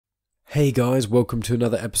Hey guys, welcome to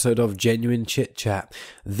another episode of Genuine Chit-Chat.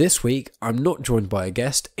 This week, I'm not joined by a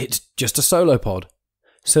guest, it's just a solo pod.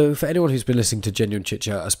 So for anyone who's been listening to Genuine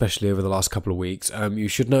Chit-Chat, especially over the last couple of weeks, you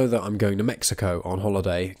should know that I'm going to Mexico on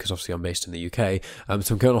holiday, because obviously I'm based in the UK,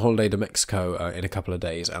 so I'm going on holiday to Mexico in a couple of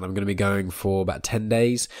days, and I'm going to be going for about 10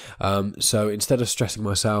 days, so instead of stressing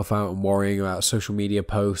myself out and worrying about social media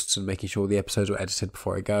posts and making sure the episodes were edited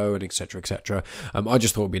before I go, and etc, I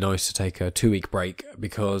just thought it'd be nice to take a 2-week break,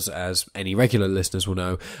 because as any regular listeners will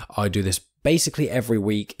know, I do this basically every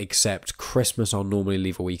week except Christmas. I'll normally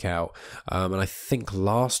leave a week out, and I think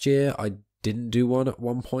last year I didn't do one at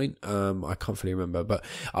one point. I can't fully remember, but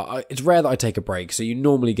it's rare that I take a break. So you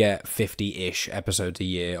normally get 50-ish episodes a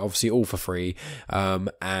year, obviously all for free,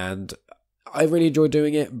 and I really enjoy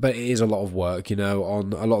doing it, but it is a lot of work,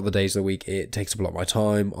 on a lot of the days of the week. It takes up a lot of my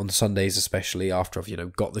time, on Sundays especially, after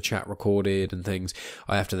I've, got the chat recorded and things.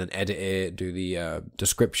 I have to then edit it, do the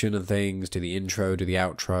description and things, do the intro, do the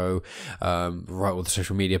outro, write all the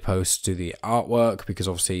social media posts, do the artwork, because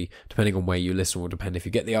obviously, depending on where you listen will depend if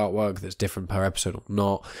you get the artwork that's different per episode or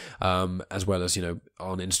not, as well as,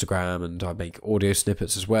 on Instagram, and I make audio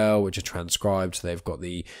snippets as well, which are transcribed. So they've got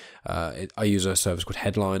I use a service called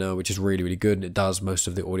Headliner, which is really, really good, and it does most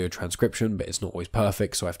of the audio transcription, but it's not always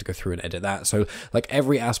perfect, so I have to go through and edit that. So like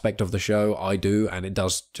every aspect of the show I do, and it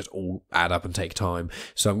does just all add up and take time.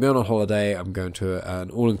 So I'm going on holiday. I'm going to an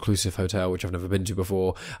all-inclusive hotel, which I've never been to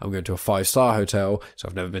before. I'm going to a 5-star hotel, so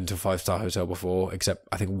I've never been to a 5-star hotel before, except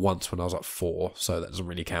I think once when I was at 4, so that doesn't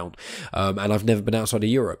really count. And I've never been outside of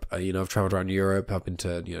Europe. I've traveled around Europe. I've been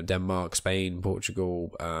to Denmark, Spain,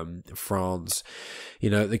 Portugal, France,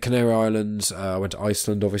 the Canary Islands. I went to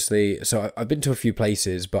Iceland, obviously. So I've been to a few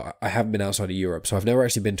places, but I haven't been outside of Europe. So I've never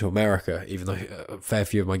actually been to America, even though a fair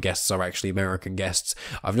few of my guests are actually American guests.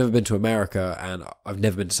 I've never been to America, and I've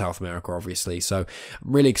never been to South America, obviously. So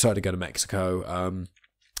I'm really excited to go to Mexico.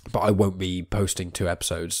 But I won't be posting 2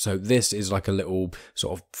 episodes. So this is like a little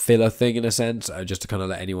sort of filler thing in a sense, just to kind of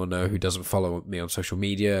let anyone know who doesn't follow me on social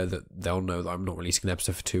media that they'll know that I'm not releasing an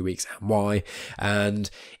episode for 2 weeks and why. And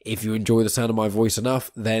if you enjoy the sound of my voice enough,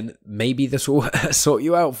 then maybe this will sort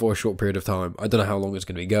you out for a short period of time. I don't know how long it's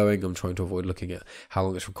going to be going. I'm trying to avoid looking at how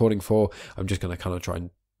long it's recording for. I'm just going to kind of try and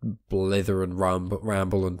blither and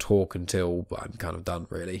ramble and talk until I'm kind of done,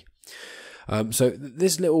 really. So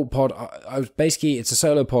this little pod, it's a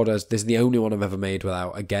solo pod, as this is the only one I've ever made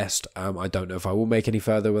without a guest. I don't know if I will make any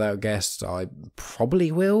further without guests. I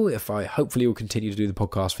probably will, hopefully will continue to do the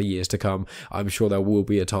podcast for years to come. I'm sure there will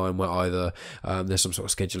be a time where either there's some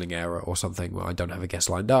sort of scheduling error or something where I don't have a guest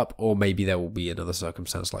lined up, or maybe there will be another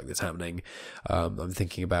circumstance like this happening. I am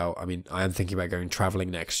thinking about going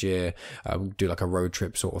traveling next year, do like a road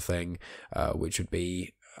trip sort of thing, which would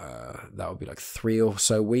be that would be like 3 or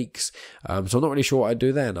so weeks. So I'm not really sure what I'd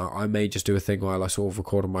do then. I may just do a thing while I sort of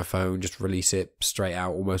record on my phone, just release it straight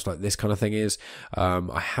out, almost like this kind of thing is.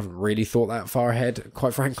 I haven't really thought that far ahead,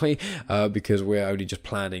 quite frankly, because we're only just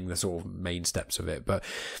planning the sort of main steps of it. But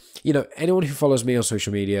anyone who follows me on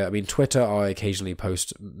social media, Twitter, I occasionally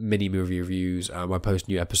post mini movie reviews. I post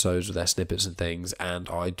new episodes with their snippets and things, and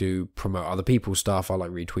I do promote other people's stuff. I like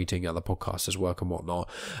retweeting other podcasters' work and whatnot.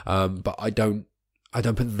 But I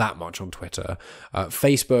don't put that much on Twitter.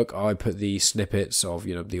 Facebook, I put the snippets of,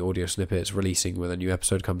 the audio snippets releasing when a new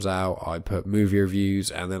episode comes out. I put movie reviews,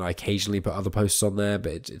 and then I occasionally put other posts on there,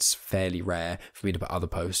 but it's fairly rare for me to put other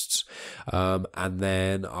posts. And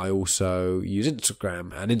then I also use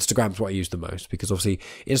Instagram, and Instagram's what I use the most, because obviously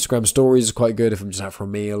Instagram stories is quite good if I'm just out for a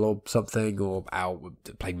meal or something, or out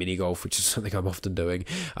playing mini golf, which is something I'm often doing.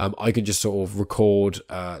 I can just sort of record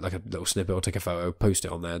like a little snippet or take a photo, post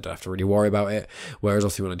it on there, don't have to really worry about it. Whereas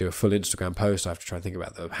obviously when I do a full Instagram post, I have to try and think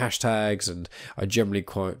about the hashtags, and I generally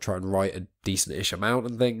quite try and write a decent-ish amount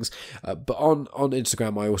and things. But on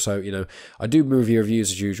Instagram, I also, I do movie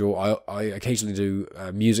reviews as usual. I occasionally do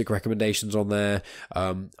music recommendations on there.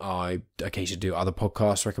 I occasionally do other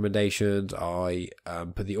podcast recommendations. I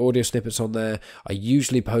put the audio snippets on there. I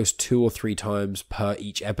usually post 2 or 3 times per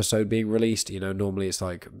each episode being released. Normally it's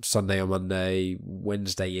like Sunday or Monday,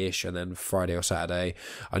 Wednesday-ish, and then Friday or Saturday.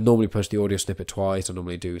 I normally post the audio snippet twice. I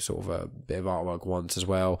normally do sort of a bit of artwork once as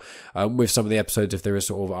well. With some of the episodes, if there is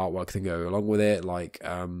sort of artwork thing going along with it, like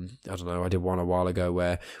I don't know, I did one a while ago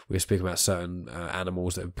where we were speaking about certain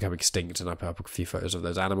animals that have become extinct, and I put up a few photos of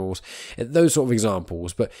those animals, those sort of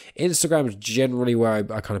examples. But Instagram is generally where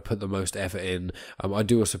I kind of put the most effort in. I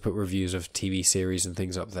do also put reviews of TV series and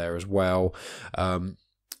things up there as well.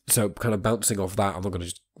 So kind of bouncing off that, I'm not going to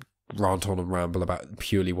just rant on and ramble about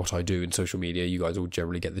purely what I do in social media. You guys all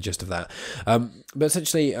generally get the gist of that. But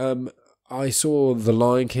essentially, I saw The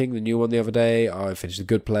Lion King, the new one, the other day. I finished The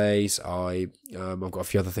Good Place. I've got a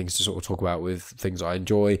few other things to sort of talk about with things I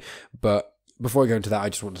enjoy. But before I go into that, I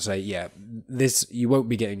just want to say, you won't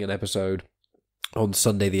be getting an episode on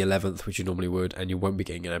Sunday the 11th, which you normally would, and you won't be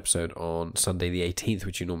getting an episode on Sunday the 18th,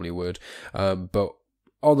 which you normally would. But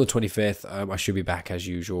on the 25th, I should be back as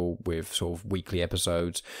usual with sort of weekly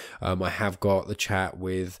episodes. I have got the chat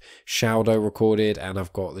with Shaudo recorded, and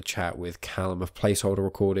I've got the chat with Callum of Placeholder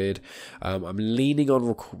recorded. I'm leaning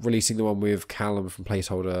on releasing the one with Callum from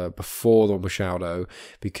Placeholder before the one with Shaudo,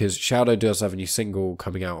 because Shaudo does have a new single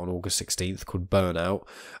coming out on August 16th called Burnout,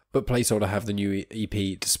 but Placeholder have the new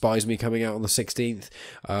EP Despise Me coming out on the 16th.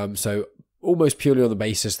 So almost purely on the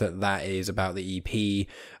basis that is about the EP,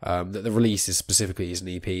 that the release is specifically is an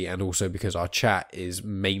EP, and also because our chat is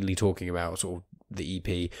mainly talking about sort of the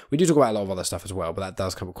EP. We do talk about a lot of other stuff as well, but that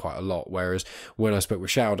does come up quite a lot. Whereas when I spoke with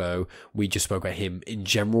Shaudo, we just spoke about him in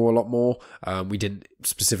general a lot more. We didn't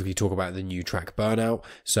specifically talk about the new track Burnout.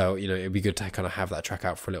 So, it'd be good to kind of have that track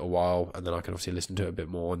out for a little while, and then I can obviously listen to it a bit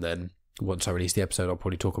more, and then once I release the episode, I'll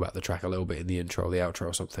probably talk about the track a little bit in the intro or the outro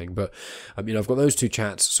or something. But, I've got those two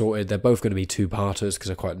chats sorted. They're both going to be two-parters because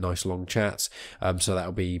they're quite nice long chats. So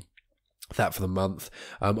that'll be that for the month.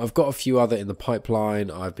 I've got a few other in the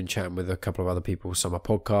pipeline. I've been chatting with a couple of other people. Some are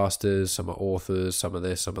podcasters, some are authors, some are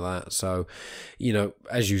this, some are that. So,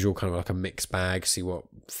 as usual, kind of like a mixed bag, see what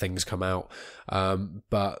things come out.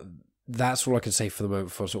 But that's all I can say for the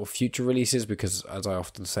moment for sort of future releases, because as I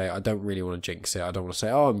often say, I don't really want to jinx it. I don't want to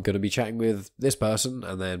say, I'm going to be chatting with this person,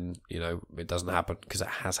 and then, it doesn't happen, because it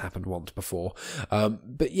has happened once before.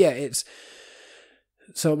 But yeah,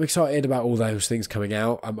 so I'm excited about all those things coming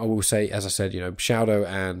out. I will say, as I said, Shaudo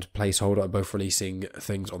and Placeholder are both releasing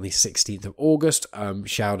things on the 16th of August.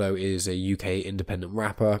 Shaudo is a UK independent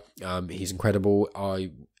rapper. He's incredible.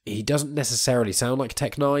 He doesn't necessarily sound like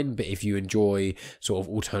Tech9, but if you enjoy sort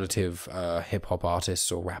of alternative hip-hop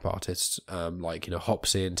artists or rap artists, like,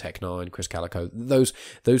 Hopsin, Tech9, Chris Calico, those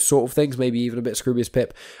sort of things, maybe even a bit Scroobius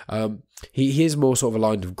Pip, he is more sort of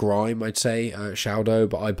aligned with grime, I'd say, Shaudo,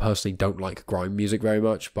 but I personally don't like grime music very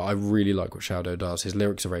much, but I really like what Shaudo does. His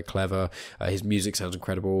lyrics are very clever, his music sounds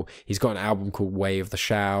incredible. He's got an album called Way of the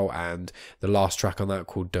Shao, and the last track on that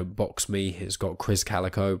called Don't Box Me has got Chris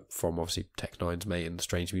Calico from obviously Tech9's mate and the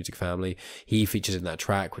Strange Music family. He features in that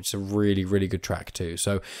track, which is a really, really good track too.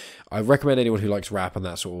 So I recommend anyone who likes rap and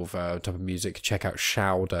that sort of type of music, check out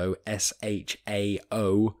Shaudo, Shaow,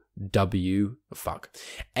 Shaodow.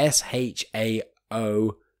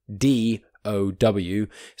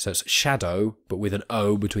 So it's shadow, but with an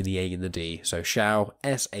O between the A and the D. So Shao,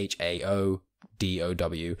 Shaodow.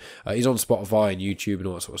 He's on Spotify and YouTube and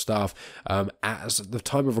all that sort of stuff. At the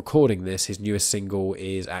time of recording this, his newest single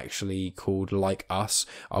is actually called Like Us.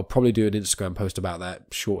 I'll probably do an Instagram post about that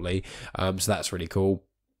shortly. So that's really cool.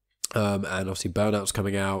 And obviously Burnout's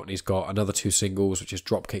coming out, and he's got another two singles, which is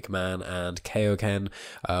Dropkick Man and Kaioken,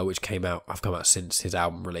 which have come out since his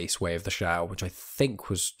album release, Way of the Shao, which I think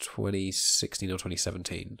was 2016 or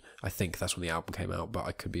 2017. I think that's when the album came out, but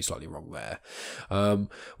I could be slightly wrong there.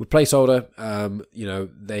 With Placeholder,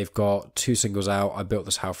 they've got two singles out, I Built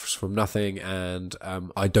This House From Nothing, and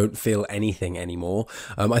I Don't Feel Anything Anymore.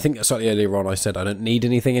 I think slightly earlier on I said I don't need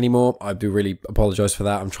anything anymore. I do really apologise for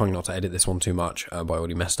that. I'm trying not to edit this one too much, but I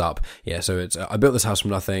already messed up. Yeah, so it's I Built This House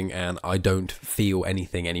From Nothing and I Don't Feel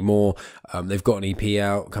Anything Anymore. They've got an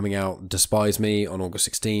EP coming out, Despise Me, on August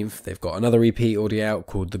 16th. They've got another EP already out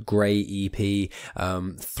called The Grey EP.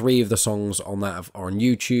 3 of the songs on that are on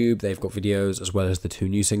YouTube. They've got videos, as well as the 2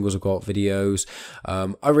 new singles have got videos.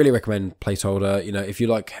 I really recommend Placeholder. If you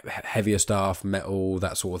like heavier stuff, metal,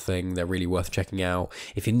 that sort of thing, they're really worth checking out.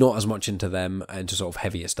 If you're not as much into them, into sort of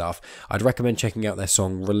heavier stuff, I'd recommend checking out their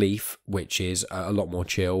song Relief, which is a lot more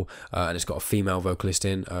chill. And it's got a female vocalist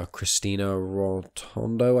in, Christina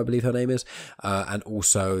Rotondo, I believe her name is, and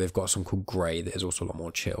also they've got a song called Grey that is also a lot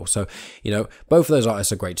more chill. So, both of those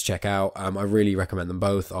artists are great to check out. I really recommend them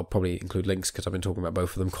both. I'll probably include links because I've been talking about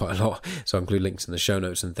both of them quite a lot, so I'll include links in the show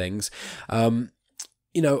notes and things.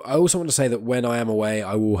 I also want to say that when I am away,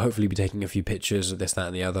 I will hopefully be taking a few pictures of this, that,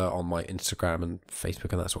 and the other on my Instagram and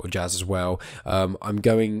Facebook and that sort of jazz as well. When I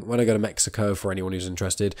go to Mexico, for anyone who's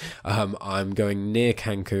interested, I'm going near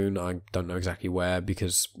Cancun. I don't know exactly where,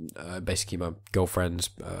 because basically my girlfriend's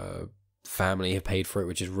family have paid for it,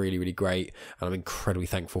 which is really, really great, and I'm incredibly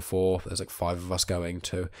thankful for. There's like 5 of us going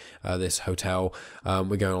to this hotel.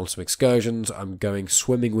 We're going on some excursions. I'm going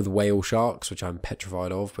swimming with whale sharks, which I'm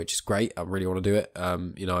petrified of, which is great. I really want to do it.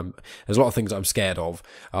 There's a lot of things I'm scared of.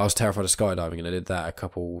 I was terrified of skydiving, and I did that a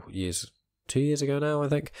couple years, 2 years ago now, I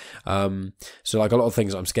think. So like a lot of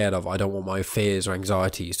things I'm scared of, I don't want my fears or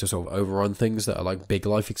anxieties to sort of overrun things that are like big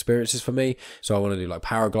life experiences for me. So I want to do like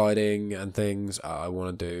paragliding and things. I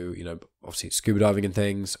want to do, you know, obviously scuba diving and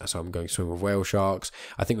things. So I'm going swimming with whale sharks.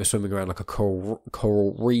 I think we're swimming around like a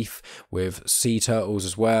coral reef with sea turtles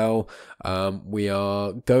as well. We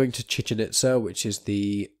are going to Chichen Itza, which is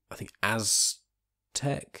I think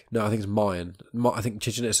Aztec. No, I think it's Mayan. I think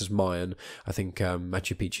Chichen Itza is Mayan. I think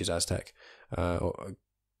Machu Picchu is Aztec. Or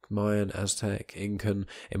Mayan, Aztec, Incan.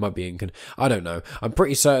 It might be Incan. I don't know. I'm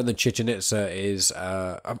pretty certain that Chichen Itza is...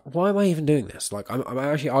 why am I even doing this? Like, I'm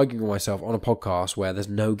actually arguing with myself on a podcast where there's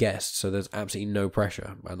no guests, so there's absolutely no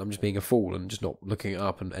pressure, and I'm just being a fool and just not looking it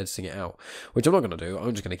up and editing it out, which I'm not going to do.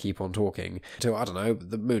 I'm just going to keep on talking until, I don't know,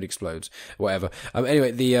 the moon explodes. Whatever.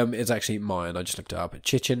 Anyway, it's actually Mayan. I just looked it up.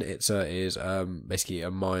 Chichen Itza is basically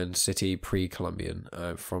a Mayan city pre-Columbian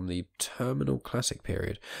from the Terminal Classic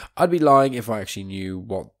period. I'd be lying if I actually knew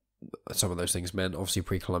what some of those things meant. Obviously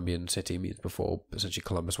pre-Columbian city means before essentially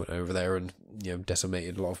Columbus went over there and, you know,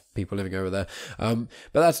 decimated a lot of people living over there, but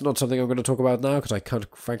that's not something I'm going to talk about now because I can't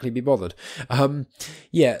frankly be bothered.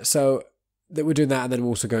 So that we're doing that, and then we're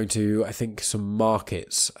also going to, I think, some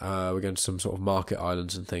markets. We're going to some sort of market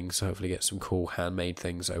islands and things, so hopefully get some cool handmade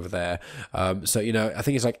things over there. So, you know, I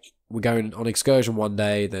think it's like we're going on excursion one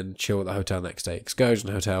day, then chill at the hotel next day. Excursion,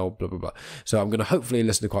 hotel, blah, blah, blah. So I'm going to hopefully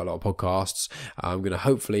listen to quite a lot of podcasts. I'm going to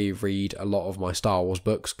hopefully read a lot of my Star Wars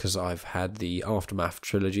books, because I've had the Aftermath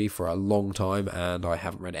trilogy for a long time, and I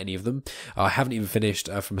haven't read any of them. I haven't even finished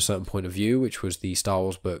From a Certain Point of View, which was the Star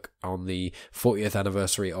Wars book on the 40th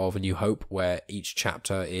anniversary of A New Hope, where each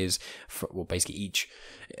chapter is, basically each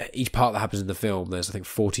part that happens in the film, there's, I think,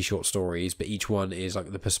 40 short stories, but each one is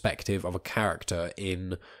like the perspective of a character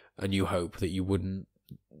in A New Hope that you wouldn't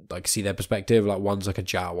like see their perspective. Like one's like a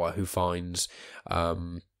Jawa who finds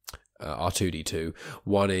R2-D2.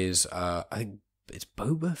 One is I think it's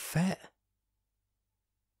Boba Fett.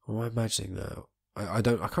 Or am I imagining that? I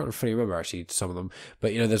can't fully remember actually some of them,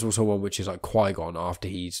 but you know, there's also one which is like Qui-Gon after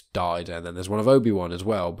he's died, and then there's one of Obi-Wan as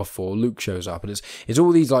well before Luke shows up, and it's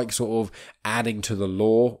all these like sort of adding to the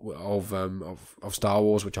lore of Star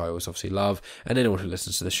Wars, which I always obviously love, and anyone who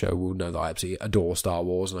listens to the show will know that I absolutely adore Star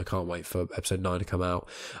Wars, and I can't wait for episode 9 to come out.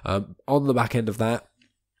 On the back end of that,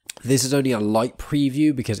 this is only a light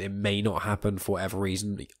preview because it may not happen for whatever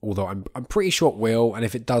reason, although I'm pretty sure it will, and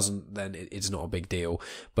if it doesn't, then it's not a big deal.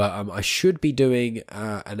 But I should be doing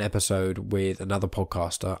an episode with another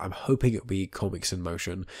podcaster. I'm hoping it'll be Comics in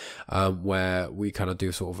Motion, where we kind of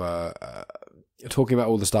do sort of talking about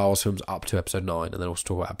all the Star Wars films up to episode 9, and then also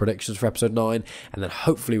talk about predictions for episode 9, and then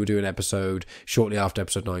hopefully we'll do an episode shortly after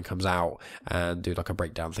episode 9 comes out and do like a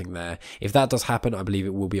breakdown thing there. If that does happen, I believe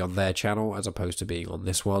it will be on their channel as opposed to being on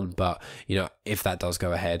this one, but you know, if that does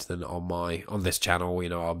go ahead, then on this channel, you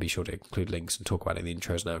know, I'll be sure to include links and talk about it in the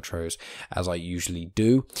intros and outros as I usually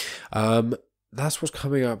do. That's what's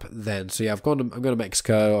coming up then. So yeah, I'm going to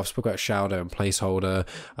Mexico. I've spoken about Shadow and Placeholder.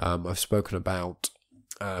 I've spoken about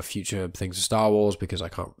future things of Star Wars, because I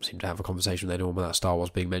can't seem to have a conversation with anyone without Star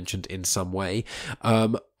Wars being mentioned in some way.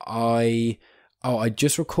 I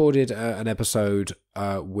just recorded an episode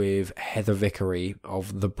with Heather Vickery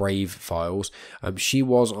of The Brave Files. She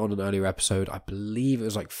was on an earlier episode, I believe it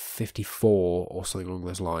was like 54 or something along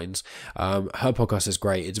those lines. Her podcast is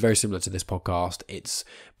great. It's very similar to this podcast.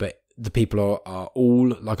 But the people are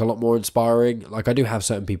all like a lot more inspiring. Like I do have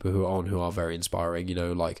certain people who are on who are very inspiring, you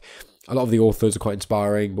know, like a lot of the authors are quite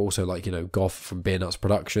inspiring, but also like, you know, Gough from Beer Nuts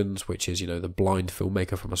Productions, which is, you know, the blind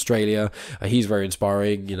filmmaker from Australia. He's very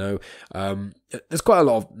inspiring, you know. There's quite a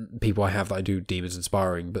lot of people I have that I do deem as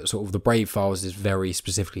inspiring, but sort of The Brave Files is very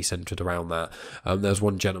specifically centered around that. There's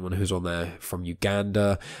one gentleman who's on there from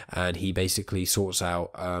Uganda, and he basically sorts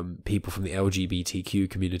out people from the LGBTQ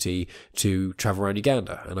community to travel around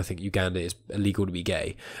Uganda. And I think Uganda is illegal to be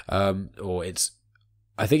gay,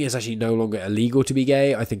 I think it's actually no longer illegal to be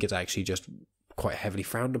gay. I think it's actually just quite heavily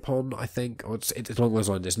frowned upon, I think. Or it's along those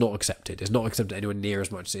lines. It's not accepted. It's not accepted anywhere near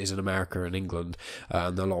as much as it is in America and England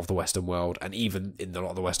and a lot of the Western world. And even in a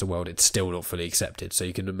lot of the Western world, it's still not fully accepted. So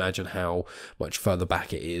you can imagine how much further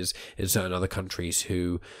back it is in certain other countries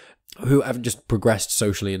who haven't just progressed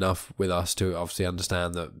socially enough with us to obviously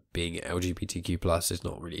understand that being LGBTQ plus is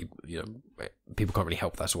not really, you know, people can't really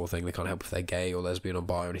help that sort of thing. They can't help if they're gay or lesbian or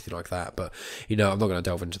bi or anything like that. But, you know, I'm not going to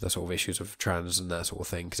delve into the sort of issues of trans and that sort of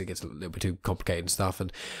thing because it gets a little bit too complicated and stuff. And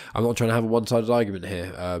I'm not trying to have a one-sided argument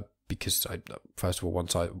here because, first of all,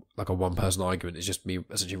 a one-person argument is just me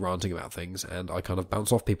essentially ranting about things, and I kind of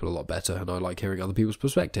bounce off people a lot better, and I like hearing other people's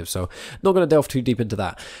perspectives. So I'm not going to delve too deep into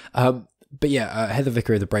that. But yeah, Heather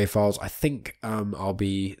Vickery of the Brave Files. I think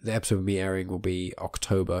the episode of me airing will be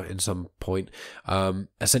October in some point.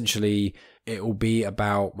 Essentially, it will be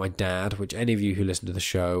about my dad, which any of you who listen to the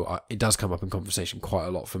show, it does come up in conversation quite a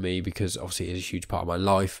lot for me, because obviously it is a huge part of my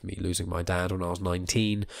life, me losing my dad when I was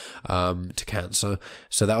 19 to cancer.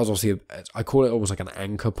 So that was obviously, I call it almost like an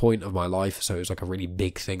anchor point of my life. So it was like a really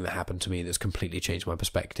big thing that happened to me that's completely changed my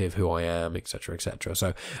perspective, who I am, etc., etc.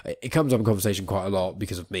 So it comes up in conversation quite a lot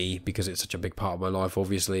because of me, because it's such a big part of my life,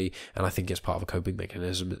 obviously, and I think it's part of a coping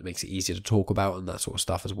mechanism that makes it easier to talk about and that sort of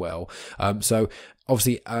stuff as well. So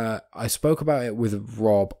obviously, I spoke about it with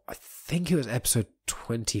Rob. I think it was episode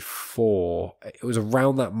 24. It was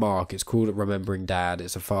around that mark. It's called Remembering Dad.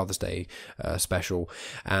 It's a Father's Day special.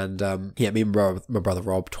 And me and my brother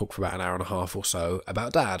Rob talked for about an hour and a half or so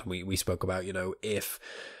about Dad. We spoke about,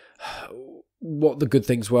 what the good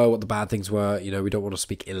things were, what the bad things were. We don't want to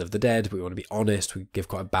speak ill of the dead. We want to be honest. We give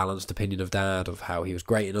quite a balanced opinion of Dad, of how he was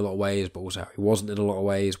great in a lot of ways, but also how he wasn't in a lot of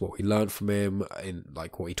ways, what we learned from him, in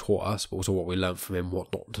like what he taught us, but also what we learned from him,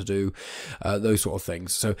 what not to do, those sort of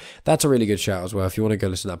things. So that's a really good shout as well. If you want to go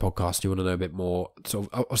listen to that podcast, you want to know a bit more.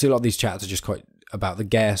 Sort of, obviously, a lot of these chats are just quite about the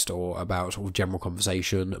guest or about sort of general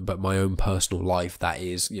conversation, but my own personal life, that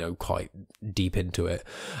is, quite deep into it.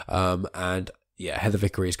 And yeah, Heather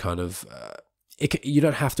Vickery is kind of... you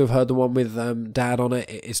don't have to have heard the one with Dad on it.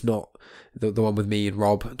 It's not the one with me and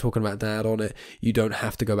Rob talking about Dad on it. You don't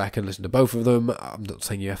have to go back and listen to both of them. I'm not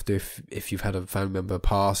saying you have to if you've had a family member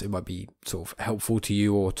pass. It might be sort of helpful to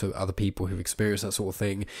you or to other people who've experienced that sort of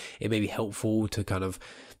thing. It may be helpful to kind of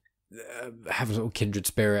have a sort of kindred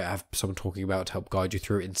spirit, have someone talking about to help guide you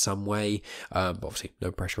through it in some way, but obviously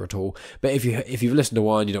no pressure at all. But if you've listened to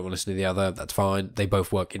one, you don't want to listen to the other, that's fine. They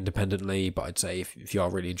both work independently, but I'd say if you are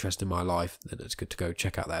really interested in my life, then it's good to go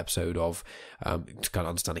check out that episode of to kind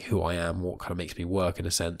of understanding who I am, what kind of makes me work in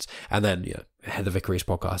a sense. And then Heather Vickery's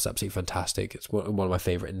podcast is absolutely fantastic. It's one of my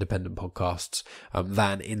favourite independent podcasts,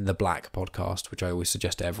 than In the Black podcast, which I always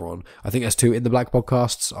suggest to everyone. I think there's 2 In the Black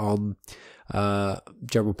podcasts on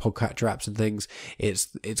general podcatcher apps and things.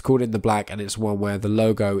 It's called In the Black, and it's one where the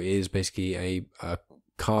logo is basically a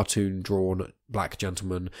cartoon drawn black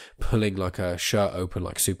gentleman pulling like a shirt open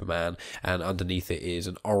like Superman, and underneath it is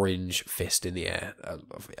an orange fist in the air,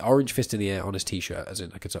 on his t-shirt, as in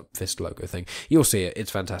like it's a fist logo thing. You'll see it.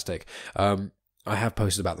 It's fantastic. I have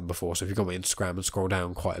posted about them before, so if you've got my Instagram and scroll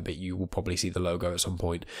down quite a bit, you will probably see the logo at some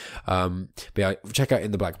point. But yeah, check out In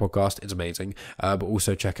the Black podcast, it's amazing. But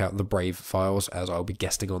also check out The Brave Files, as I'll be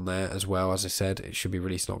guesting on there as well. As I said, it should be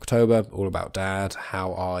released in October, all about Dad,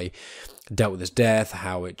 how I dealt with his death,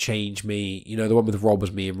 how it changed me. The one with Rob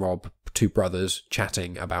was me and Rob, 2 brothers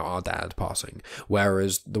chatting about our dad passing,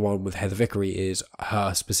 whereas the one with Heather Vickery is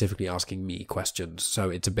her specifically asking me questions. So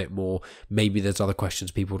it's a bit more, maybe there's other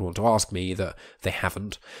questions people would want to ask me that they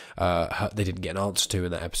haven't, they didn't get an answer to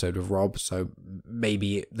in that episode of Rob, so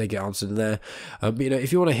maybe they get answered in there. But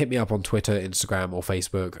if you want to hit me up on Twitter, Instagram or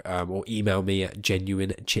Facebook, or email me at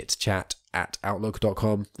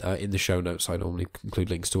genuinechitchat@outlook.com. In the show notes, I normally include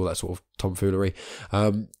links to all that sort of tomfoolery.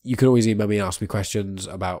 You can always email me and ask me questions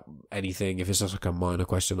about anything. If it's just like a minor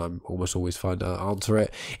question, I'm almost always fine to answer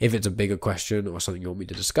it. If it's a bigger question or something you want me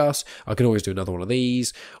to discuss, I can always do another one of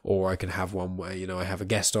these, or I can have one where I have a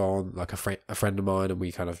guest on, like a friend of mine, and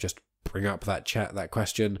we kind of just bring up that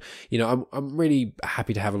question. I'm really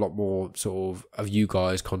happy to have a lot more sort of you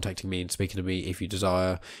guys contacting me and speaking to me if you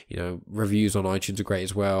desire. Reviews on iTunes are great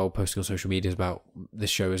as well. Posting on social media about this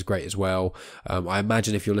show is great as well. I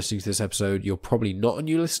imagine if you're listening to this episode, you're probably not a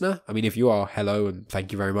new listener. I mean, if you are, hello and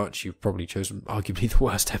thank you very much. You've probably chosen arguably the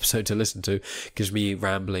worst episode to listen to, because me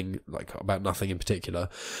rambling like about nothing in particular.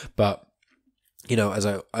 But as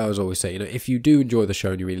I always say, if you do enjoy the show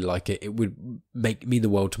and you really like it, it would mean the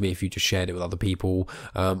world to me if you just shared it with other people.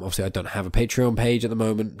 Obviously, I don't have a Patreon page at the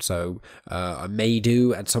moment, so I may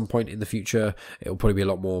do at some point in the future. It'll probably be a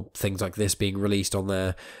lot more things like this being released on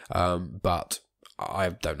there, but I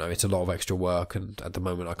don't know, it's a lot of extra work, and at the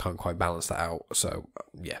moment I can't quite balance that out. So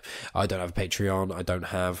yeah, I don't have a Patreon, I don't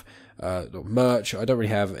have merch, I don't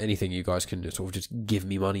really have anything you guys can sort of just give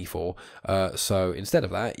me money for. So instead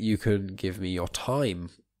of that, you can give me your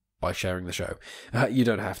time by sharing the show. You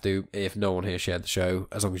don't have to. If no one here shared the show,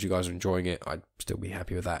 as long as you guys are enjoying it, I'd still be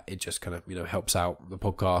happy with that. It just kind of helps out the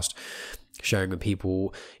podcast, sharing with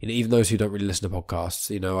people, even those who don't really listen to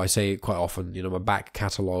podcasts. I say quite often, my back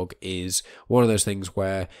catalogue is one of those things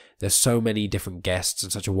where there's so many different guests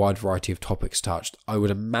and such a wide variety of topics touched. I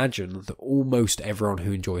would imagine that almost everyone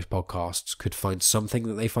who enjoys podcasts could find something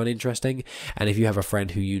that they find interesting. And if you have a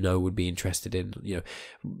friend who would be interested in,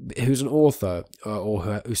 who's an author,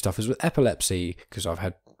 or who suffers with epilepsy, because I've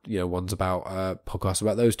had ones about podcasts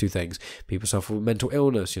about those two things. People suffer with mental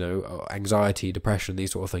illness, anxiety, depression,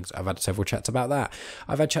 these sort of things. I've had several chats about that.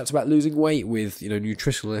 I've had chats about losing weight with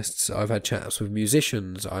nutritionalists. I've had chats with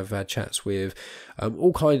musicians. I've had chats with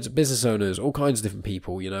all kinds of business owners, all kinds of different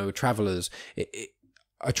people, travelers.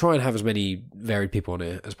 I try and have as many varied people on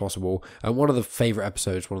it as possible. And one of the favourite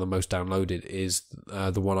episodes, one of the most downloaded, is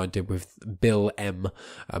the one I did with Bill M.,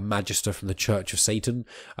 a magister from the Church of Satan.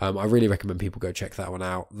 I really recommend people go check that one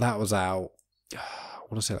out. That was out, I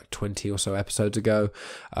want to say like 20 or so episodes ago.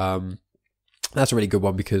 That's a really good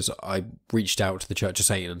one because I reached out to the Church of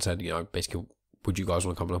Satan and said, basically, would you guys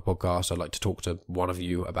want to come on a podcast? I'd like to talk to one of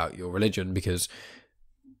you about your religion, because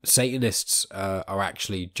Satanists are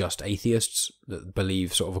actually just atheists that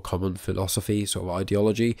believe sort of a common philosophy, sort of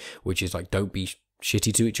ideology, which is like, don't be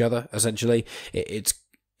shitty to each other, essentially. It's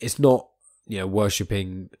not,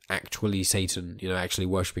 worshipping actually Satan, actually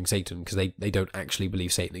worshipping Satan, because they don't actually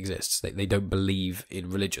believe Satan exists. They don't believe in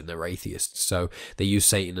religion. They're atheists. So they use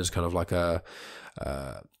Satan as kind of like a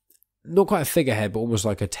not quite a figurehead, but almost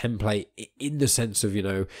like a template, in the sense of,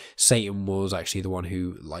 Satan was actually the one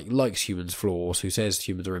who likes humans' flaws, who says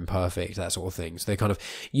humans are imperfect, that sort of thing. So they kind of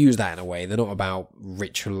use that in a way. They're not about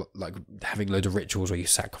ritual, like having loads of rituals where you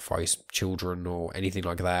sacrifice children or anything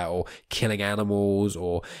like that, or killing animals,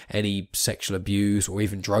 or any sexual abuse, or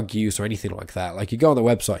even drug use, or anything like that. Like, you go on their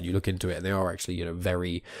website and you look into it, and they are actually,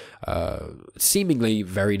 very, seemingly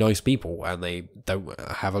very nice people, and they don't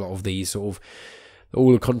have a lot of these sort of,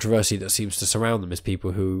 all the controversy that seems to surround them is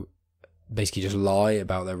people who basically just lie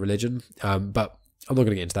about their religion. But I'm not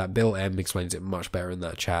going to get into that. Bill M explains it much better in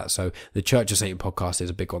that chat. So the Church of Satan podcast is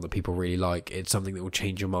a big one that people really like. It's something that will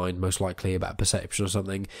change your mind, most likely, about perception or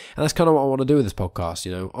something. And that's kind of what I want to do with this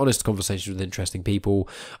podcast, honest conversations with interesting people.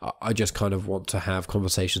 I just kind of want to have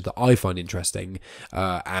conversations that I find interesting,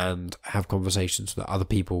 and have conversations that other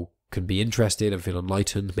people can be interested and feel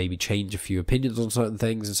enlightened, maybe change a few opinions on certain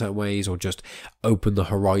things in certain ways, or just open the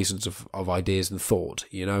horizons of ideas and thought,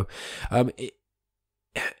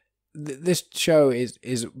 This show is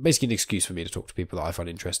basically an excuse for me to talk to people that I find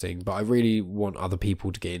interesting, but I really want other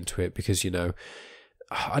people to get into it, because,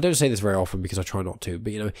 I don't say this very often because I try not to,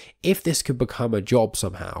 but, if this could become a job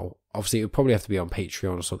somehow, obviously it would probably have to be on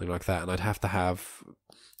Patreon or something like that, and I'd have to have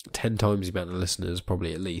 10 times the amount of listeners,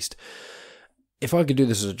 probably at least. If I could do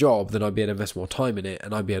this as a job, then I'd be able to invest more time in it,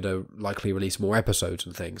 and I'd be able to likely release more episodes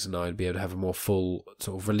and things, and I'd be able to have a more full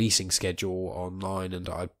sort of releasing schedule online, and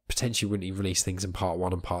I potentially wouldn't even release things in part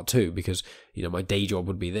 1 and part 2 because, my day job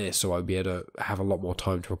would be this, so I'd be able to have a lot more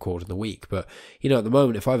time to record in the week. But, at the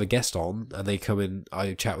moment, if I have a guest on and they come in,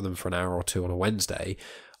 I chat with them for an hour or two on a Wednesday.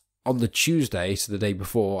 On the Tuesday, so the day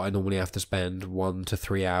before, I normally have to spend 1 to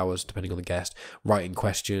 3 hours, depending on the guest, writing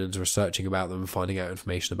questions, researching about them, finding out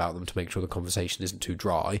information about them to make sure the conversation isn't too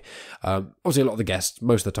dry. Obviously, a lot of the guests,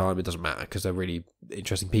 most of the time, it doesn't matter because they're really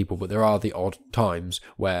interesting people, but there are the odd times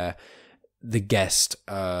where the guest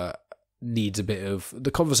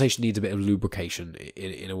the conversation needs a bit of lubrication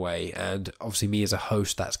in a way, and obviously me as a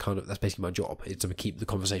host, that's basically my job. It's to keep the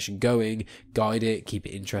conversation going, guide it, keep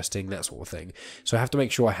it interesting, that sort of thing. So I have to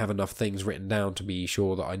make sure I have enough things written down to be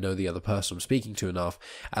sure that I know the other person I'm speaking to enough,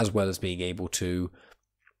 as well as being able to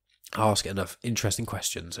ask enough interesting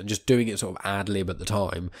questions, and just doing it sort of ad lib at the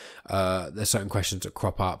time. There's certain questions that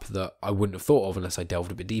crop up that I wouldn't have thought of unless I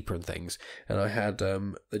delved a bit deeper in things. And I had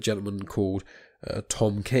a gentleman called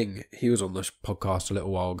Tom King. He was on this podcast a little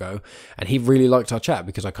while ago, and he really liked our chat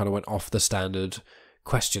because I kind of went off the standard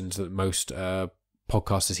questions that most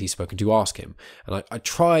podcasters he's spoken to ask him. And I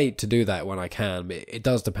try to do that when I can, but it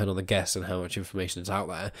does depend on the guest and how much information is out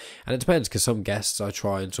there. And it depends, because some guests I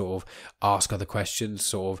try and sort of ask other questions,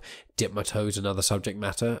 sort of dip my toes in other subject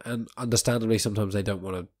matter, and understandably sometimes they don't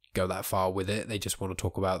want to go that far with it. They just want to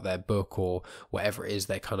talk about their book or whatever it is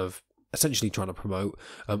they're kind of essentially trying to promote,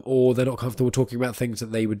 or they're not comfortable talking about things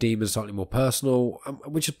that they would deem as slightly more personal,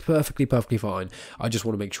 which is perfectly fine. I just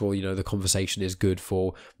want to make sure, the conversation is good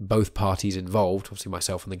for both parties involved, obviously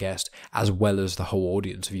myself and the guest, as well as the whole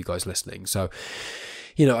audience of you guys listening. So,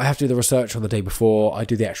 I have to do the research on the day before. I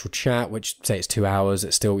do the actual chat, which, say it's 2 hours.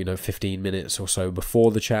 It's still, 15 minutes or so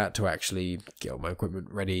before the chat to actually get all my equipment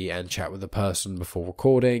ready and chat with the person before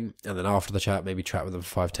recording. And then after the chat, maybe chat with them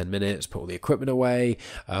for 5-10 minutes, put all the equipment away.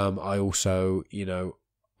 I also,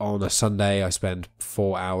 on a Sunday, I spend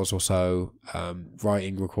 4 hours or so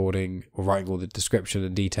writing all the description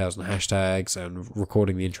and details and hashtags, and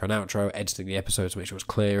recording the intro and outro, editing the episode to make sure it's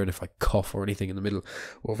clear, and if I cough or anything in the middle,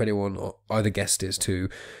 or if anyone, or either if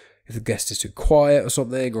the guest is too quiet or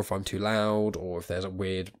something, or if I'm too loud, or if there's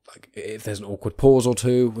if there's an awkward pause or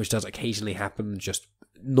two, which does occasionally happen, just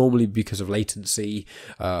normally because of latency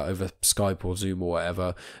over Skype or Zoom or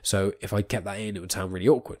whatever. So if I kept that in, it would sound really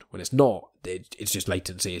awkward. When it's not, it's just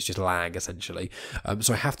latency, it's just lag essentially.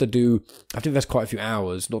 So I have to invest quite a few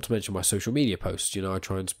hours, not to mention my social media posts. I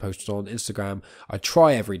try and post on Instagram. I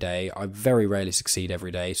try every day. I very rarely succeed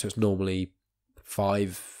every day, so it's normally 4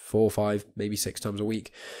 or 5, maybe 6 times a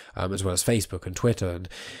week, as well as Facebook and Twitter, and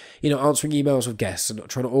answering emails with guests and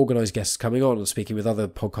trying to organise guests coming on and speaking with other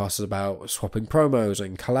podcasters about swapping promos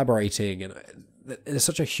and collaborating. And there's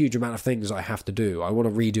such a huge amount of things I have to do. I want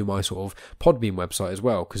to redo my sort of Podbean website as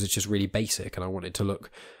well, because it's just really basic and I want it to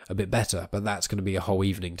look a bit better, but that's going to be a whole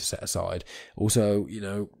evening to set aside. Also,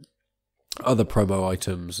 other promo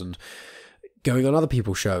items and going on other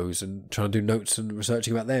people's shows and trying to do notes and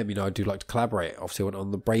researching about them. I do like to collaborate. Obviously, I went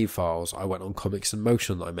on the Brave Files. I went on Comics in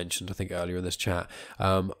Motion that I mentioned, I think, earlier in this chat.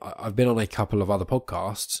 I've been on a couple of other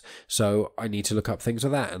podcasts, so I need to look up things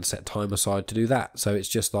like that and set time aside to do that. So it's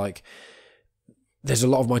just like, there's a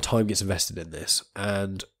lot of my time gets invested in this,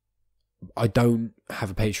 and I don't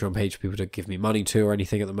have a Patreon page for people to give me money to or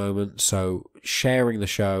anything at the moment. So sharing the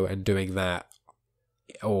show and doing that,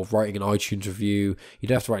 or writing an iTunes review, you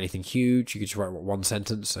don't have to write anything huge. You could just write one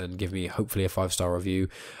sentence and give me hopefully a 5-star review.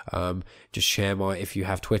 Just share if you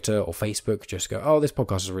have Twitter or Facebook, just go, oh, this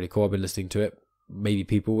podcast is really cool, I've been listening to it, maybe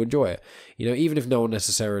people will enjoy it. Even if no one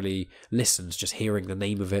necessarily listens, just hearing the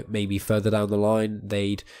name of it, maybe further down the line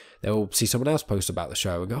they'll see someone else post about the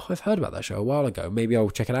show and go, oh, I've heard about that show a while ago, maybe I'll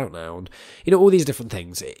check it out now. And all these different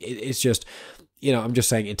things. It's just, I'm just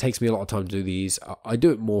saying, it takes me a lot of time to do these. I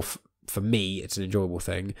do it more for me, it's an enjoyable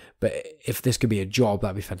thing, but if this could be a job,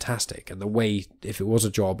 that'd be fantastic. And if it was a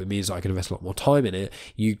job, it means I could invest a lot more time in it.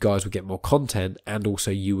 You guys would get more content, and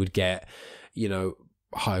also you would get,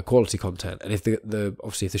 higher quality content. And if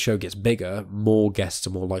obviously if the show gets bigger, more guests are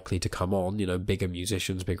more likely to come on, bigger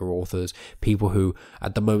musicians, bigger authors, people who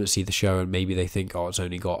at the moment see the show and maybe they think, oh, it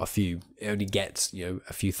only gets,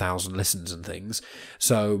 a few thousand listens and things.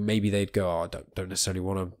 So maybe they'd go, oh, I don't necessarily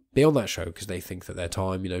want to be on that show, because they think that their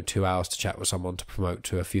time, 2 hours to chat with someone to promote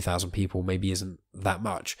to a few thousand people maybe isn't that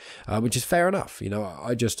much, which is fair enough.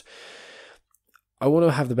 I want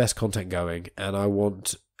to have the best content going, and I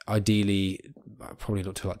want, ideally, probably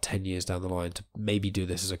not till like 10 years down the line, to maybe do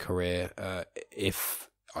this as a career, if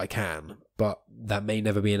I can. But that may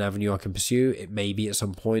never be an avenue I can pursue. It may be at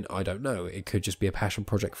some point, I don't know. It could just be a passion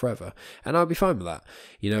project forever, and I'll be fine with that.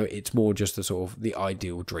 It's more just the sort of the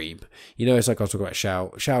ideal dream. It's like I was talking about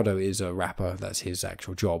Shoudo is a rapper, that's his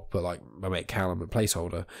actual job, but like my mate Callum, a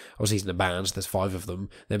placeholder. Obviously he's in a band, so there's 5 of them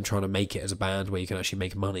trying to make it as a band where you can actually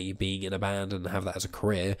make money being in a band and have that as a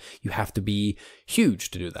career. You have to be huge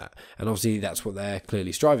to do that, and obviously that's what they're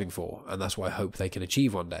clearly striving for, and that's what I hope they can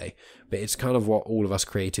achieve one day. But it's kind of what all of us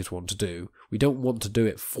creatives want to do. We don't want to do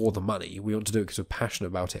it for the money. We want to do it because we're passionate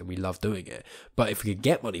about it and we love doing it. But if we could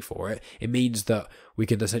get money for it, it means that we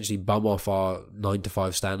could essentially bum off our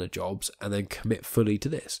 9-to-5 standard jobs and then commit fully to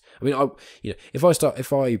this. I mean,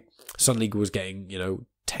 if I suddenly was getting,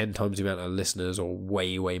 10 times the amount of listeners or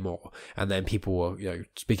way more, and then people were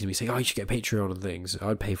speaking to me saying, oh, you should get a Patreon and things,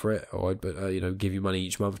 I'd pay for it, or I'd give you money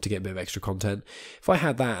each month to get a bit of extra content. If I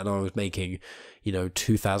had that and I was making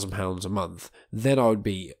 £2,000 a month, then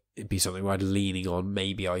it'd be something where I'd leaning on,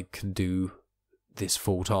 maybe I can do this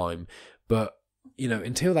full time. But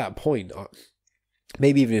until that point,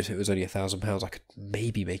 maybe even if it was only £1,000, I could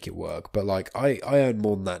maybe make it work. But like I earn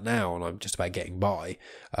more than that now, and I'm just about getting by.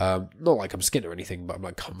 Not like I'm skint or anything, but I'm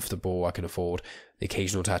like comfortable. I can afford the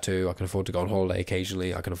occasional tattoo. I can afford to go on holiday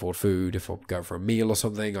occasionally. I can afford food if I'm going for a meal or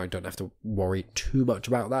something. I don't have to worry too much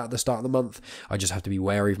about that at the start of the month. I just have to be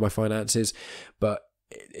wary of my finances. But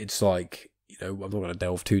it's like, I'm not going to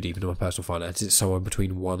delve too deep into my personal finances. It's somewhere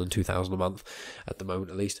between £1,000 and £2,000 a month at the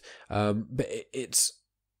moment, at least. But it's.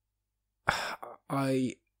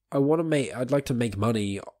 I'd like to make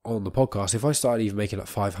money on the podcast. If I started even making like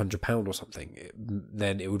 £500 or something,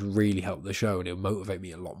 then it would really help the show, and it would motivate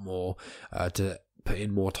me a lot more to put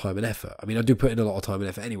in more time and effort. I mean, I do put in a lot of time and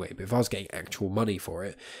effort anyway, but if I was getting actual money for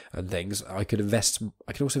it and things, I could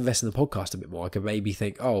also invest in the podcast a bit more. I could maybe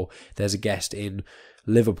think, oh, there's a guest in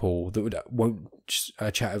Liverpool that won't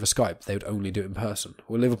chat over Skype. They would only do it in person.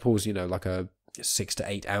 Well, Liverpool's, like a 6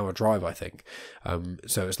 to 8 hour drive, I think.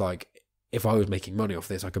 So it's like, if I was making money off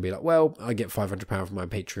this, I could be like, well, I get £500 from my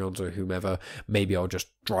Patreons or whomever. Maybe I'll just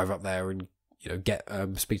drive up there and get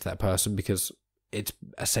speak to that person, because it's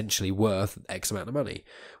essentially worth X amount of money.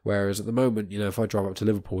 Whereas at the moment, if I drive up to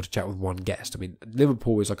Liverpool to chat with one guest, I mean,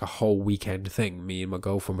 Liverpool is like a whole weekend thing me and my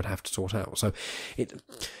girlfriend would have to sort out. So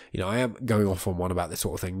I am going off on one about this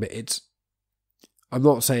sort of thing, but I'm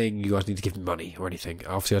not saying you guys need to give me money or anything.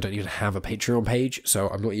 Obviously, I don't even have a Patreon page, so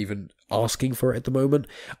I'm not even asking for it at the moment.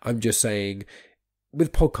 I'm just saying,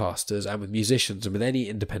 with podcasters and with musicians and with any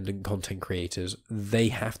independent content creators, they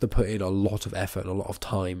have to put in a lot of effort and a lot of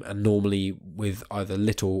time, and normally with either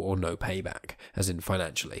little or no payback, as in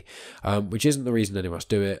financially, which isn't the reason any of us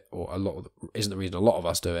do it, or isn't the reason a lot of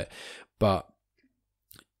us do it, but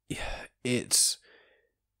it's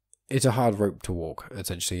a hard rope to walk,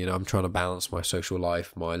 essentially. You know, I'm trying to balance my social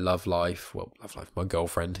life, my love life, my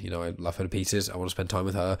girlfriend, you know, I love her to pieces. I want to spend time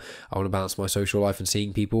with her. I want to balance my social life and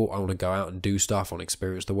seeing people. I want to go out and do stuff. I want to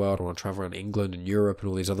experience the world. I want to travel around England and Europe and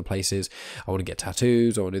all these other places. I want to get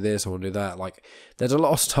tattoos. I want to do this. I want to do that. Like, there's a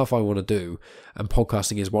lot of stuff I want to do, and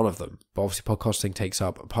podcasting is one of them. But obviously, podcasting takes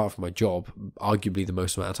up, apart from my job, arguably the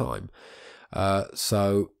most amount of time.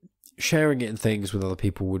 So sharing it and things with other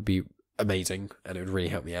people would be amazing, and it would really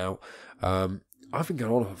help me out. I've been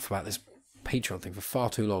going on about this Patreon thing for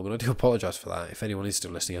far too long, and I do apologise for that. If anyone is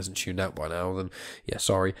still listening, hasn't tuned out by now, then yeah,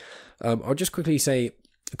 sorry. I'll just quickly say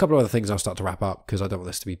a couple of other things. I'll start to wrap up because I don't want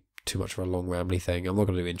this to be too much of a long rambly thing. I'm not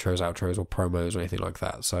going to do intros, outros, or promos or anything like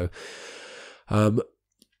that. So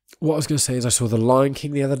what I was going to say is I saw The Lion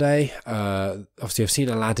King the other day. Obviously, I've seen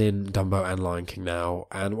Aladdin, Dumbo, and Lion King now.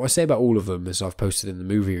 And what I say about all of them, as I've posted in the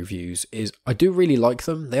movie reviews, is I do really like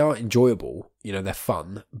them. They are enjoyable. You know, they're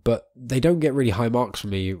fun. But they don't get really high marks from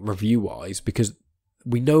me review-wise because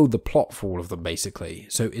we know the plot for all of them, basically.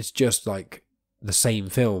 So it's just like the same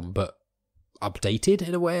film, but updated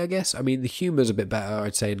in a way, I guess. I mean, the humour's a bit better,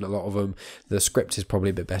 I'd say, in a lot of them. The script is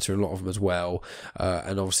probably a bit better in a lot of them as well.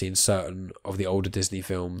 And obviously in certain of the older Disney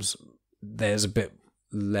films, there's a bit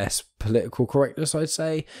less political correctness, I'd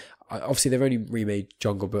say. Obviously, they've only remade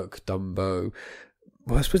Jungle Book, Dumbo.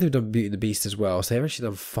 Well, I suppose they've done Beauty and the Beast as well. So they've actually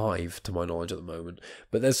done 5, to my knowledge, at the moment.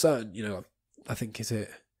 But there's certain, you know, I think, is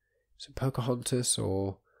it Pocahontas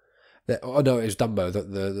or... Oh no, it was Dumbo,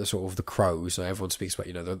 the sort of the crows. So everyone speaks about,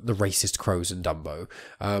 you know, the racist crows in Dumbo.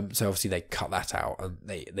 So obviously they cut that out, and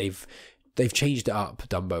they've changed it up.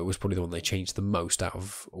 Dumbo was probably the one they changed the most out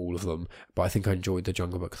of all of them. But I think I enjoyed the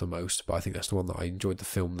Jungle Book the most. But I think that's the one that I enjoyed the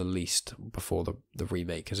film the least before the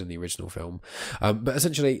remake, as in the original film. But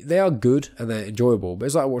essentially they are good and they're enjoyable. But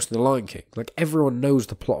it's like watching The Lion King. Like, everyone knows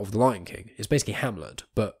the plot of The Lion King. It's basically Hamlet.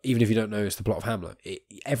 But even if you don't know it's the plot of Hamlet,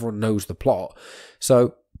 everyone knows the plot.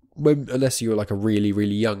 So unless you're like a really,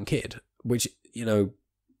 really young kid, which, you know,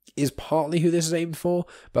 is partly who this is aimed for,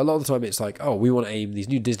 but a lot of the time it's like, oh, we want to aim these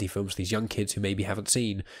new Disney films to these young kids who maybe haven't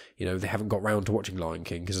seen, you know, they haven't got round to watching Lion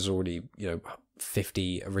King because there's already, you know,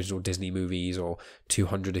 50 original Disney movies, or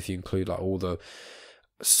 200 if you include like all the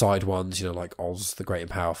side ones, you know, like Oz the Great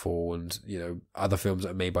and Powerful, and, you know, other films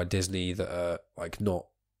that are made by Disney that are like not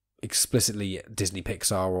explicitly Disney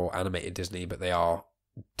Pixar or animated Disney, but they are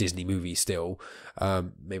Disney movies still,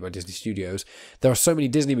 made by Disney Studios. There are so many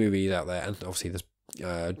Disney movies out there, and obviously there's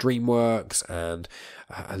DreamWorks and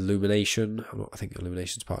Illumination. I think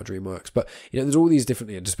Illumination's part of DreamWorks, but, you know, there's all these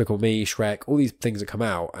different, you know, Despicable Me, Shrek, all these things that come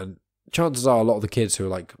out, and chances are a lot of the kids who are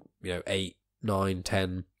like, you know, 8, 9,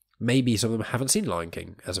 10, maybe some of them haven't seen Lion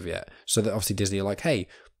King as of yet. So that obviously Disney are like, hey,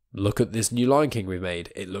 look at this new Lion King we've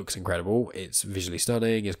made. It looks incredible. It's visually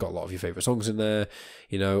stunning. It's got a lot of your favourite songs in there.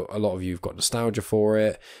 You know, a lot of you have got nostalgia for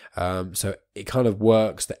it. So it kind of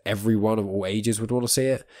works that everyone of all ages would want to see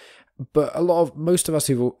it. But most of us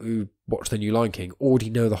who watch the new Lion King already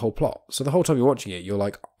know the whole plot. So the whole time you're watching it, you're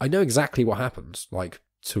like, I know exactly what happens. Like,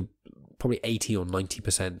 to probably 80 or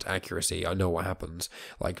 90% accuracy, I know what happens,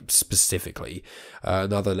 like, specifically.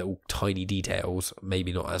 And other little tiny details,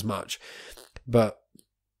 maybe not as much. But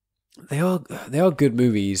they are good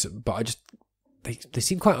movies, but they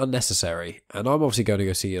seem quite unnecessary. And I'm obviously going to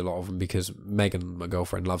go see a lot of them because Megan, my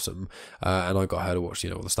girlfriend, loves them, and I got her to watch, you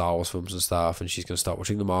know, all the Star Wars films and stuff, and she's going to start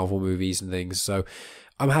watching the Marvel movies and things. So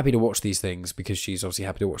I'm happy to watch these things because she's obviously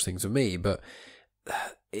happy to watch things with me. But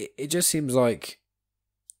it just seems like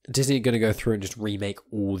Disney are going to go through and just remake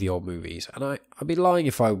all the old movies. And I'd be lying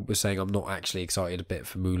if I was saying I'm not actually excited a bit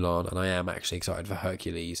for Mulan, and I am actually excited for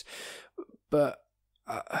Hercules. But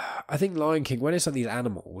I think Lion King, when it's like these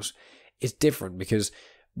animals, it's different because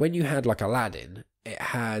when you had like Aladdin,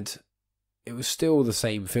 it was still the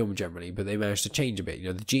same film generally, but they managed to change a bit. You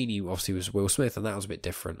know, the genie obviously was Will Smith, and that was a bit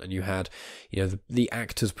different. And you had, you know, the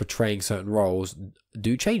actors portraying certain roles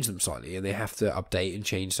do change them slightly, and they have to update and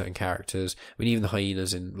change certain characters. I mean, even the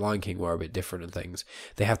hyenas in Lion King were a bit different and things.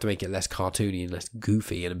 They have to make it less cartoony and less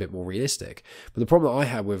goofy and a bit more realistic. But the problem that I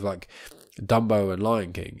had with like Dumbo and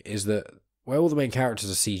Lion King is that where all the main characters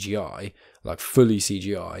are CGI, like fully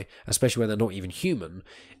CGI, especially when they're not even human,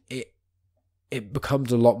 it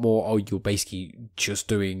becomes a lot more, oh, you're basically just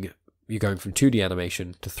doing, you're going from 2D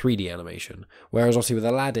animation to 3D animation. Whereas obviously with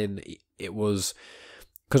Aladdin, it was,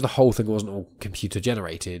 because the whole thing wasn't all computer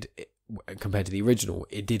generated compared to the original,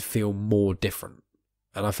 it did feel more different.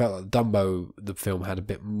 And I felt like Dumbo, the film, had a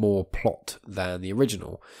bit more plot than the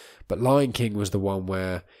original. But Lion King was the one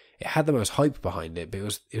where it had the most hype behind it, but it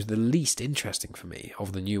was the least interesting for me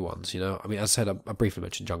of the new ones, you know? I mean, as I said, I briefly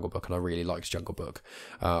mentioned Jungle Book, and I really liked Jungle Book.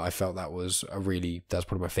 I felt that's probably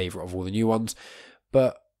my favourite of all the new ones.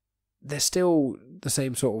 But they're still the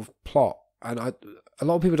same sort of plot. And a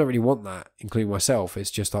lot of people don't really want that, including myself.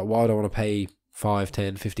 It's just like, why do I want to pay £5,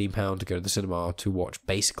 £10, £15 to go to the cinema to watch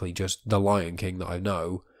basically just The Lion King that I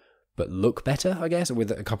know, but look better, I guess, with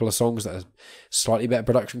a couple of songs that are slightly better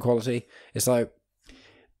production quality? It's like,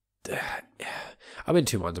 I'm in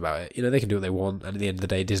two minds about it. You know, they can do what they want, and at the end of the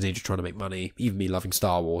day, Disney are just trying to make money. Even me loving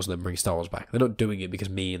Star Wars and then bring Star Wars back, they're not doing it because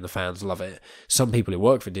me and the fans love it. Some people who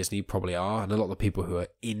work for Disney probably are, and a lot of the people who are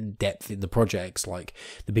in depth in the projects, like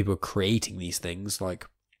the people who are creating these things, like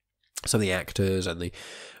some of the actors and the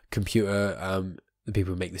computer, the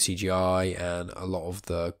people who make the CGI, and a lot of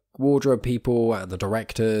the wardrobe people and the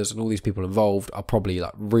directors and all these people involved are probably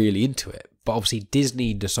like really into it. But obviously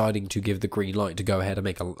Disney deciding to give the green light to go ahead and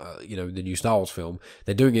make the new Star Wars film,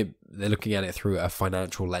 they're looking at it through a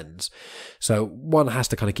financial lens. So one has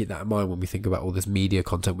to kind of keep that in mind when we think about all this media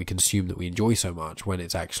content we consume that we enjoy so much, when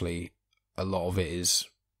it's actually a lot of it is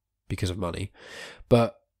because of money.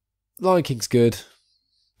 But Lion King's good,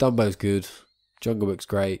 Dumbo's good, Jungle Book's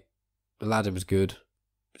great, Aladdin was good.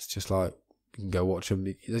 It's just like, you can go watch them.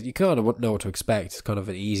 You kind of know what to expect. It's kind of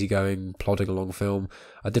an easygoing, plodding along film.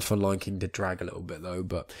 I did find Lion King did drag a little bit though,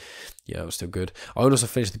 but yeah, it was still good. I also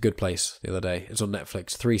finished The Good Place the other day. It's on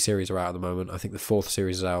Netflix. 3 series are out at the moment. I think the 4th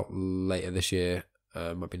series is out later this year.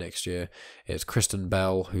 Might be next year. It's Kristen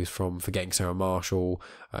Bell, who's from Forgetting Sarah Marshall.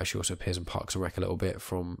 She also appears in Parks and Rec a little bit,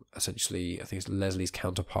 from essentially, I think it's Leslie's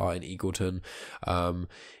counterpart in Eagleton.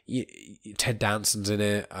 Ted Danson's in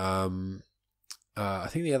it. I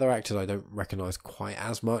think the other actors I don't recognise quite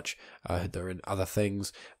as much. They're in other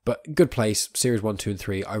things. But Good Place, Series 1, 2 and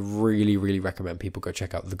 3, I really, really recommend people go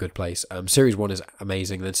check out The Good Place. Series 1 is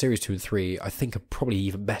amazing. Then Series 2 and 3 I think are probably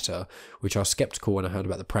even better, which I was sceptical when I heard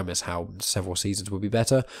about the premise, how several seasons would be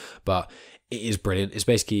better. But it is brilliant. It's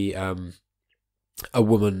basically a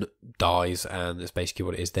woman dies, and it's basically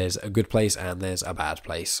what it is. There's a good place and there's a bad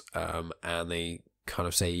place. And they kind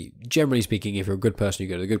of say, generally speaking, if you're a good person, you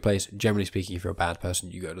go to the good place. Generally speaking, if you're a bad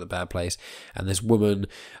person, you go to the bad place. And this woman,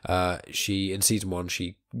 she in season 1,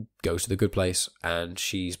 she goes to the good place, and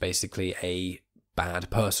she's basically a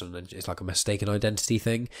bad person, and it's like a mistaken identity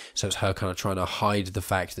thing. So it's her kind of trying to hide the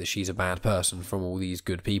fact that she's a bad person from all these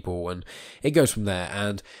good people, and it goes from there.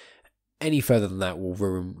 And any further than that will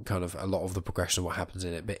ruin kind of a lot of the progression of what happens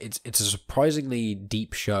in it. But it's a surprisingly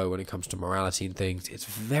deep show when it comes to morality and things. It's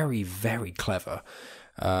very, very clever.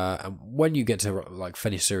 And when you get to like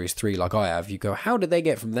finish series 3, like I have, you go, how did they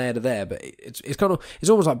get from there to there? But it's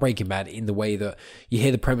almost like Breaking Bad, in the way that you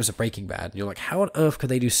hear the premise of Breaking Bad and you're like, how on earth could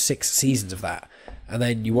they do 6 seasons of that? And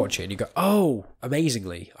then you watch it and you go, oh,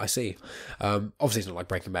 amazingly, I see. Obviously it's not like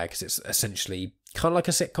Breaking Bad, because it's essentially kind of like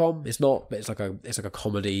a sitcom. It's not, but it's like a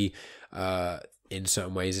comedy in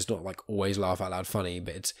certain ways. It's not like always laugh out loud funny,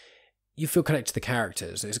 but you feel connected to the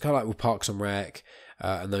characters. It's kind of like with Parks and Rec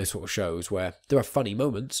and those sort of shows where there are funny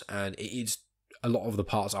moments, and it's a lot of the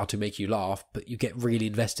parts are to make you laugh, but you get really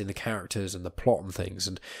invested in the characters and the plot and things.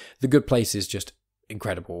 And The Good Place is just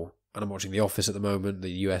incredible. And I'm watching The Office at the moment,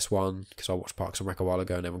 the US one, because I watched Parks and Rec a while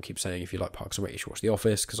ago, and everyone keeps saying if you like Parks and Rec, you should watch The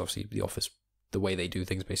Office, because obviously The Office, the way they do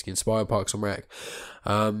things basically inspire Parks and Rec.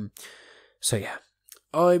 So yeah,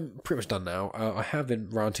 I'm pretty much done now. I have been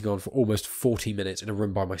ranting on for almost 40 minutes in a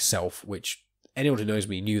room by myself, which anyone who knows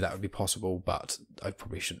me knew that would be possible, but I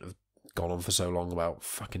probably shouldn't have gone on for so long about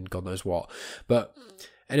fucking God knows what. But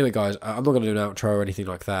anyway, guys, I'm not going to do an outro or anything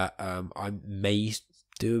like that. I may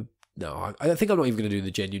do... No, I think I'm not even going to do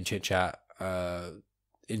the genuine chit-chat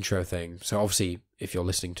intro thing. So obviously, if you're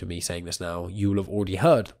listening to me saying this now, you will have already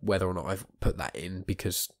heard whether or not I've put that in,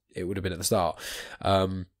 because it would have been at the start.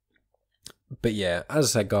 But yeah, as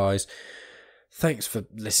I said, guys, thanks for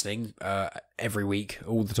listening every week,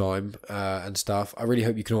 all the time, and stuff. I really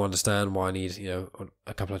hope you can all understand why I need, a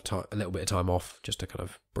little bit of time off, just to kind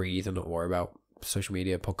of breathe and not worry about social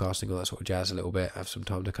media, podcasting, all that sort of jazz a little bit. Have some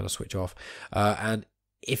time to kind of switch off. And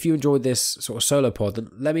if you enjoyed this sort of solo pod,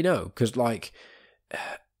 then let me know, because like,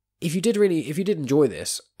 if you did enjoy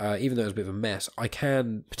this, even though it's a bit of a mess, I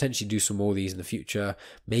can potentially do some more of these in the future,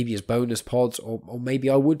 maybe as bonus pods, or maybe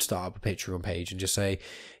I would start up a Patreon page and just say,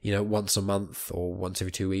 once a month or once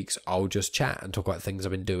every 2 weeks, I'll just chat and talk about things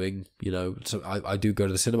I've been doing. So I do go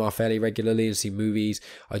to the cinema fairly regularly and see movies.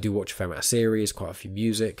 I do watch a fair amount of series, quite a few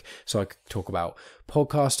music, so I can talk about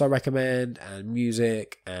podcasts I recommend, and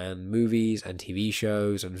music, and movies, and TV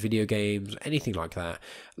shows, and video games, anything like that,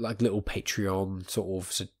 like little Patreon sort of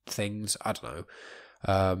things. I don't know.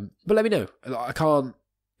 But let me know.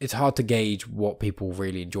 It's hard to gauge what people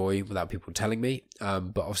really enjoy without people telling me.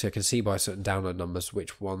 But obviously I can see by certain download numbers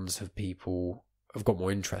which ones have people have got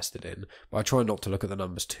more interested in. But I try not to look at the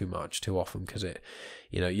numbers too often, because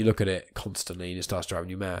you look at it constantly and it starts driving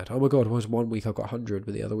you mad. Oh my god, was one week I've got 100,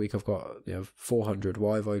 but the other week I've got 400.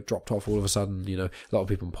 Why have I dropped off all of a sudden? A lot of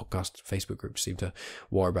people in podcast Facebook groups seem to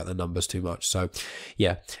worry about the numbers too much. So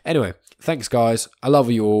yeah. Anyway, thanks guys. I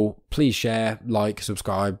love you all. Please share, like,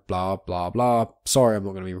 subscribe, blah blah blah. Sorry I'm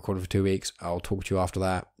not going to be recording for 2 weeks. I'll talk to you after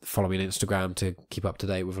that. Follow me on Instagram to keep up to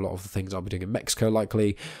date with a lot of the things I'll be doing in Mexico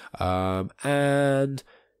likely. And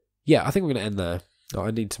yeah, I think we're going to end there. I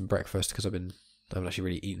need some breakfast because I haven't actually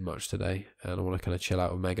really eaten much today, and I want to kind of chill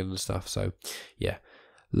out with Megan and stuff. So yeah,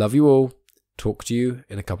 love you all. Talk to you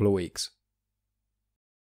in a couple of weeks.